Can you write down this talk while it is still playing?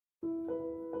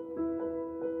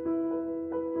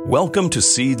Welcome to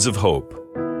Seeds of Hope.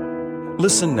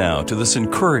 Listen now to this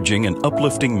encouraging and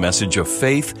uplifting message of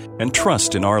faith and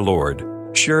trust in our Lord,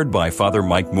 shared by Father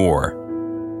Mike Moore.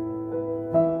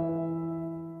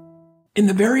 In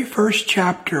the very first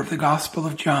chapter of the Gospel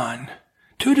of John,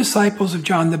 two disciples of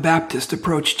John the Baptist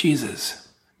approach Jesus,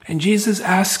 and Jesus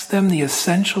asks them the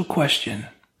essential question,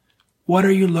 "What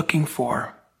are you looking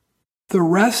for?" The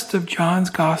rest of John's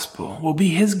Gospel will be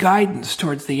his guidance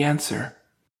towards the answer.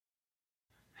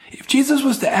 If Jesus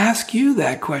was to ask you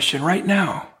that question right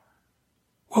now,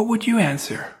 what would you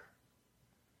answer?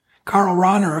 Karl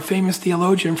Rahner, a famous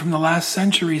theologian from the last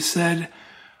century, said,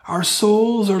 "Our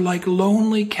souls are like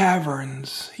lonely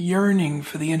caverns, yearning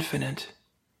for the infinite."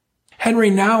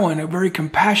 Henry Nouwen, a very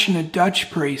compassionate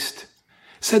Dutch priest,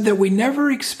 said that we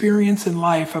never experience in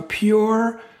life a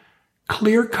pure,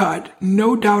 clear-cut,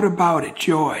 no doubt about it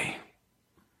joy.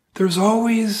 There's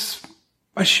always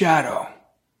a shadow.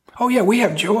 Oh yeah, we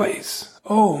have joys.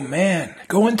 Oh man,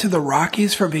 going to the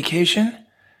Rockies for vacation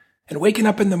and waking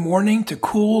up in the morning to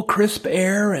cool, crisp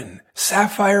air and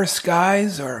sapphire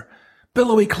skies or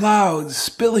billowy clouds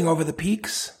spilling over the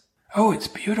peaks. Oh, it's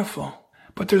beautiful.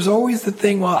 But there's always the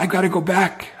thing, well, I gotta go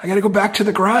back to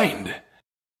the grind,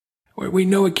 where we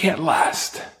know it can't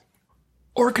last.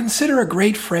 Or consider a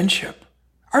great friendship.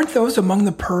 Aren't those among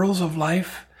the pearls of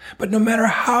life? But no matter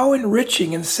how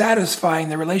enriching and satisfying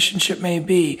the relationship may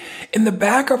be, in the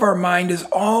back of our mind is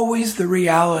always the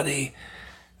reality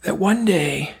that one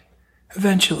day,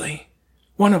 eventually,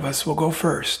 one of us will go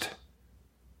first.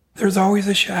 There's always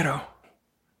a shadow.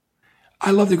 I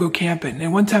love to go camping,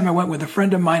 and one time I went with a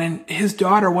friend of mine, and his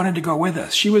daughter wanted to go with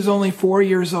us. She was only 4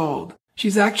 years old.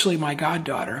 She's actually my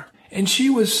goddaughter, and she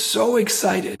was so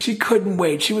excited. She couldn't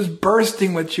wait. She was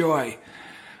bursting with joy.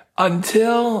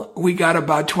 Until we got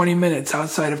about 20 minutes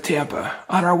outside of Tampa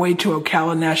on our way to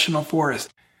Ocala National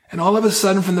Forest. And all of a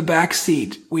sudden from the back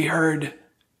seat, we heard,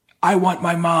 "I want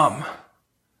my mom."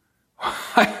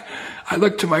 I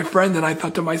looked to my friend and I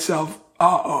thought to myself,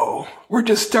 uh-oh, we're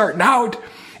just starting out.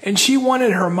 And she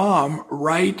wanted her mom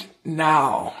right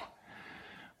now.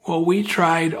 Well, we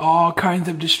tried all kinds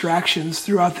of distractions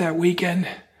throughout that weekend.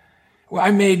 Well,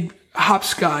 I made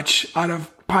hopscotch out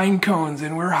of pine cones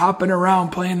and we're hopping around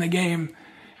playing the game.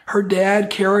 Her dad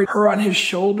carried her on his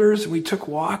shoulders. We took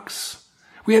walks.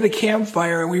 We had a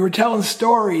campfire and we were telling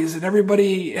stories and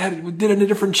everybody did a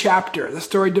different chapter. The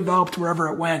story developed wherever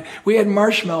it went. We had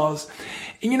marshmallows.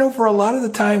 And for a lot of the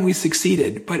time we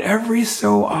succeeded, but every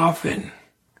so often,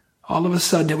 all of a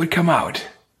sudden it would come out.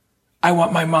 "I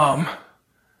want my mom."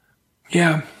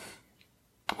 Yeah.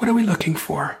 What are we looking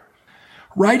for?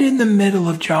 Right in the middle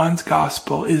of John's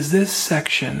Gospel is this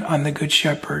section on the Good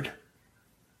Shepherd.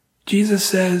 Jesus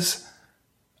says,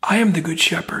 "I am the Good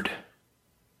Shepherd.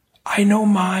 I know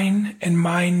mine and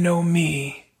mine know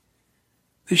me.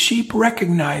 The sheep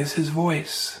recognize his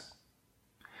voice."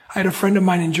 I had a friend of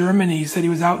mine in Germany. He said he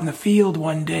was out in the field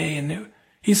one day and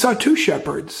he saw two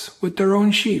shepherds with their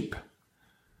own sheep.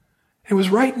 It was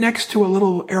right next to a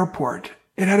little airport.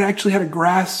 It actually had a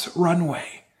grass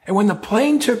runway. And when the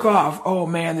plane took off, oh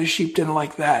man, the sheep didn't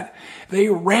like that. They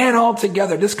ran all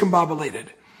together, discombobulated.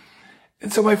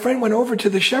 And so my friend went over to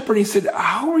the shepherd and he said,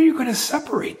 "How are you going to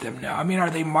separate them now? I mean,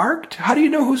 are they marked? How do you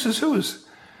know whose is whose?"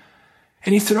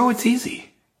 And he said, "Oh, it's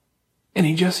easy." And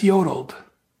he just yodeled.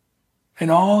 And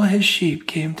all his sheep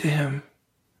came to him.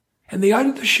 And the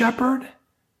other shepherd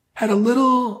had a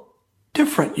little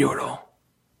different yodel,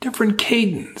 different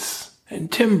cadence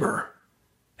and timbre.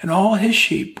 And all his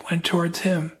sheep went towards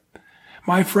him.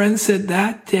 My friend said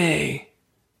that day,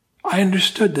 I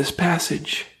understood this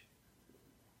passage.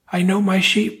 I know my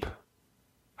sheep.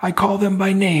 I call them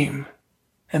by name,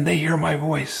 and they hear my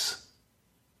voice.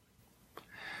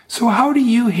 So how do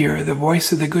you hear the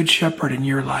voice of the Good Shepherd in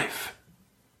your life?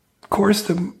 Of course,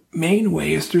 the main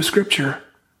way is through Scripture.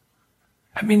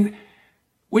 I mean,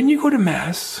 when you go to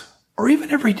Mass, or even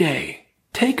every day,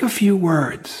 take a few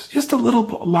words, just a little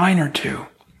line or two,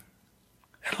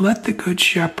 and let the Good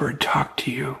Shepherd talk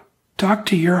to you, talk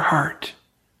to your heart.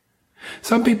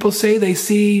 Some people say they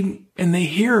see and they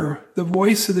hear the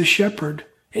voice of the shepherd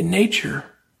in nature.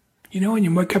 When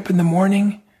you wake up in the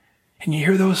morning and you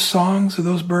hear those songs of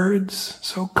those birds,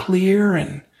 so clear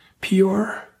and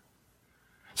pure.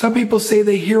 Some people say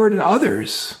they hear it in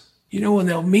others, when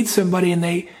they'll meet somebody and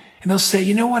they'll say,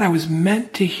 "You know what, I was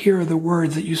meant to hear the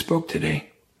words that you spoke today."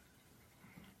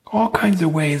 All kinds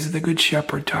of ways that the Good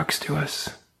Shepherd talks to us.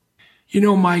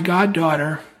 My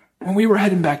goddaughter, when we were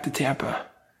heading back to Tampa,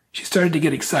 she started to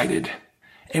get excited.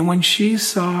 And when she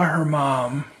saw her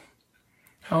mom,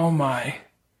 oh my,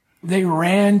 they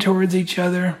ran towards each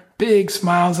other, big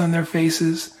smiles on their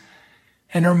faces.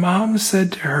 And her mom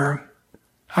said to her,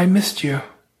 I missed you.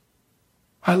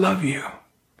 I love you.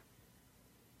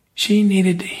 She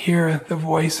needed to hear the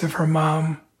voice of her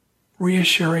mom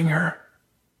reassuring her.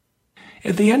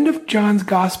 At the end of John's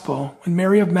Gospel, when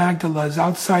Mary of Magdala is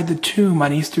outside the tomb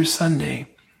on Easter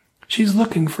Sunday, she's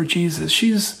looking for Jesus.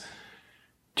 She's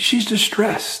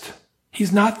distressed.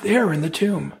 He's not there in the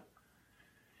tomb.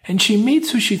 And she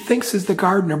meets who she thinks is the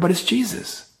gardener, but it's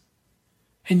Jesus.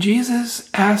 And Jesus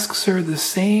asks her the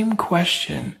same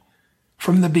question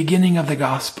from the beginning of the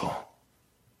Gospel.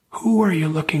 Who are you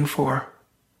looking for?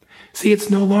 See, it's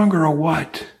no longer a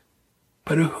what,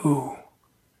 but a who.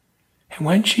 And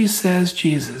when she says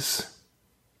Jesus,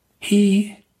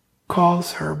 he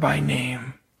calls her by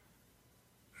name,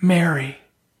 Mary,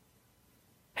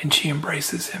 and she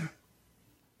embraces him.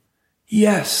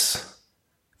 Yes,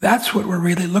 that's what we're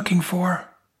really looking for.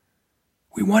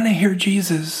 We want to hear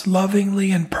Jesus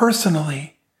lovingly and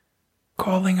personally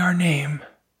calling our name,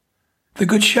 the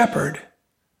Good Shepherd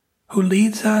who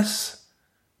leads us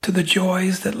to the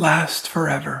joys that last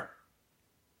forever.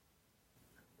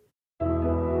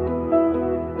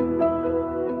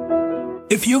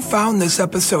 If you found this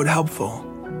episode helpful,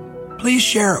 please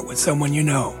share it with someone you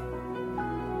know.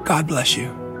 God bless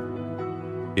you.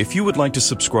 If you would like to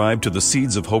subscribe to the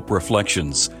Seeds of Hope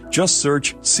Reflections, just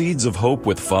search Seeds of Hope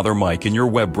with Father Mike in your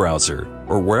web browser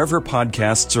or wherever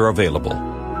podcasts are available.